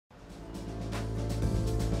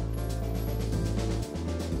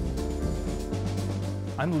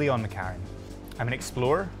I'm Leon McCarran. I'm an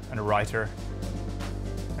explorer and a writer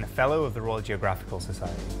and a fellow of the Royal Geographical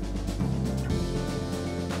Society.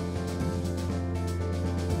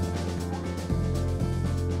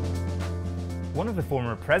 One of the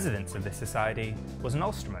former presidents of this society was an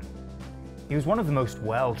Ulsterman. He was one of the most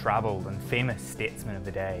well-travelled and famous statesmen of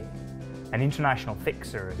the day, an international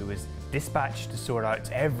fixer who was dispatched to sort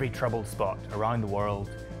out every troubled spot around the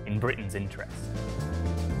world in Britain's interest.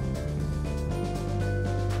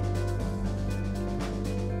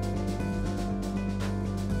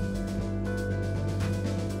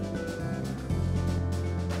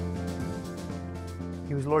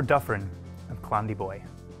 He was Lord Dufferin of Clandyboy,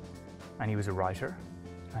 and he was a writer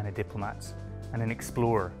and a diplomat and an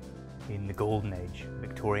explorer in the Golden Age,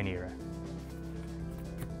 Victorian era.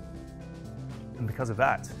 And because of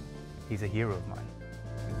that, he's a hero of mine.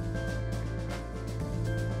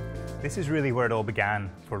 This is really where it all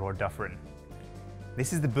began for Lord Dufferin.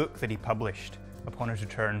 This is the book that he published upon his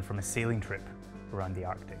return from a sailing trip around the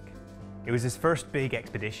Arctic. It was his first big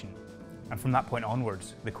expedition, and from that point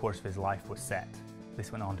onwards, the course of his life was set. This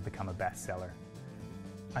went on to become a bestseller.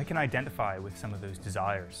 I can identify with some of those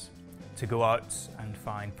desires to go out and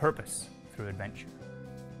find purpose through adventure.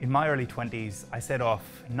 In my early 20s, I set off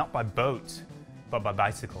not by boat, but by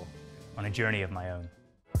bicycle on a journey of my own.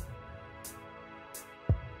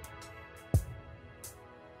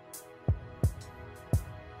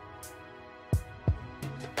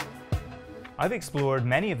 I've explored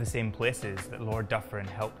many of the same places that Lord Dufferin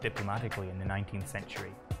helped diplomatically in the 19th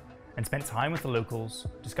century, and spent time with the locals,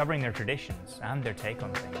 discovering their traditions and their take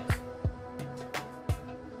on things.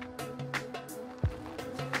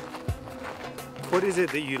 What is it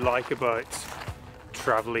that you like about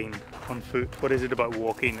travelling on foot? What is it about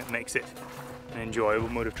walking that makes it an enjoyable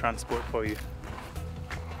mode of transport for you?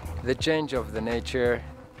 The change of the nature,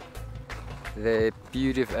 the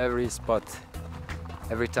beauty of every spot.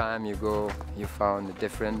 Every time you go, you found a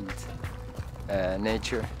different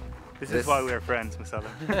nature. This is why we're friends,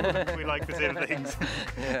 Masala. We like the same things.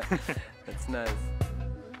 Yeah, that's nice.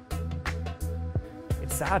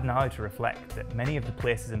 It's sad now to reflect that many of the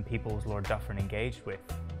places and peoples Lord Dufferin engaged with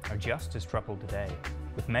are just as troubled today,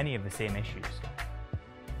 with many of the same issues.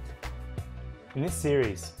 In this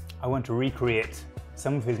series, I want to recreate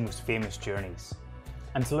some of his most famous journeys,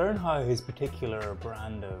 and to learn how his particular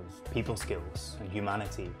brand of people skills and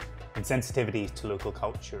humanity and sensitivities to local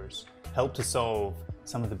cultures helped to solve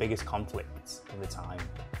some of the biggest conflicts of the time.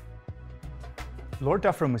 Lord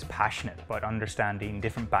Dufferin was passionate about understanding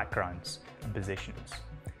different backgrounds and positions,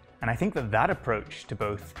 and I think that that approach to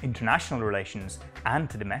both international relations and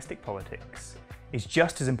to domestic politics is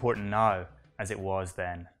just as important now as it was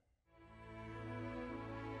then.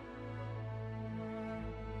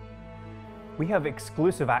 We have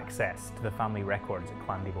exclusive access to the family records at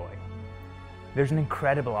Clandyboy. There's an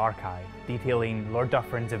incredible archive detailing Lord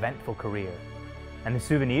Dufferin's eventful career, and the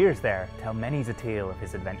souvenirs there tell many's a tale of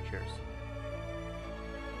his adventures.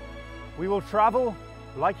 We will travel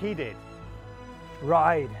like he did.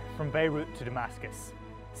 Ride from Beirut to Damascus,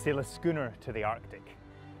 sail a schooner to the Arctic,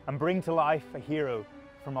 and bring to life a hero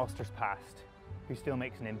from Ulster's past who still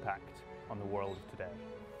makes an impact on the world of today.